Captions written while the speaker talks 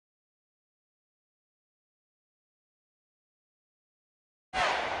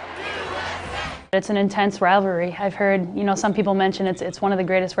It's an intense rivalry. I've heard, some people mention it's one of the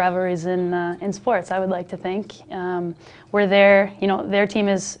greatest rivalries in sports. I would like to think we're there. Their team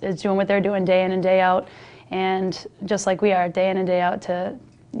is doing what they're doing day in and day out, and just like we are, day in and day out to,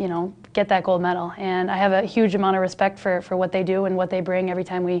 get that gold medal. And I have a huge amount of respect for what they do and what they bring every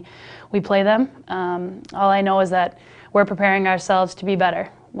time we play them. All I know is that we're preparing ourselves to be better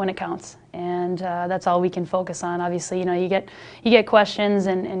when it counts, and that's all we can focus on. Obviously, you get questions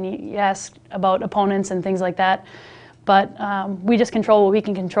and you ask about opponents and things like that, but we just control what we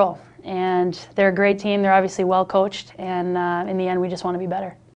can control. And they're a great team. They're obviously well coached, and in the end, we just want to be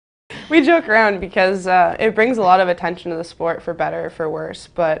better. We joke around because it brings a lot of attention to the sport, for better or for worse.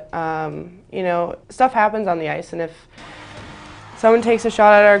 But stuff happens on the ice, and if someone takes a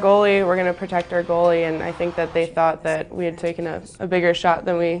shot at our goalie, we're going to protect our goalie. And I think that they thought that we had taken a bigger shot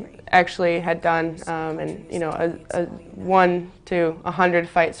than we actually had done. A 1 to 100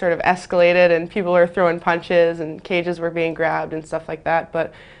 fight sort of escalated, and people were throwing punches, and cages were being grabbed and stuff like that.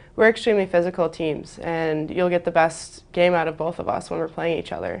 But we're extremely physical teams, and you'll get the best game out of both of us when we're playing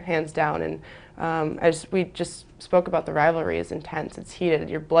each other, hands down. And we just spoke about the rivalry is intense. It's heated.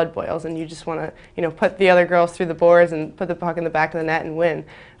 Your blood boils, and you just want to, put the other girls through the boards and put the puck in the back of the net and win.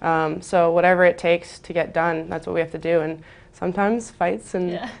 So whatever it takes to get done, that's what we have to do. And sometimes fights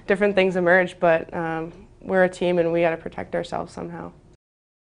and different things emerge, but we're a team, and we got to protect ourselves somehow.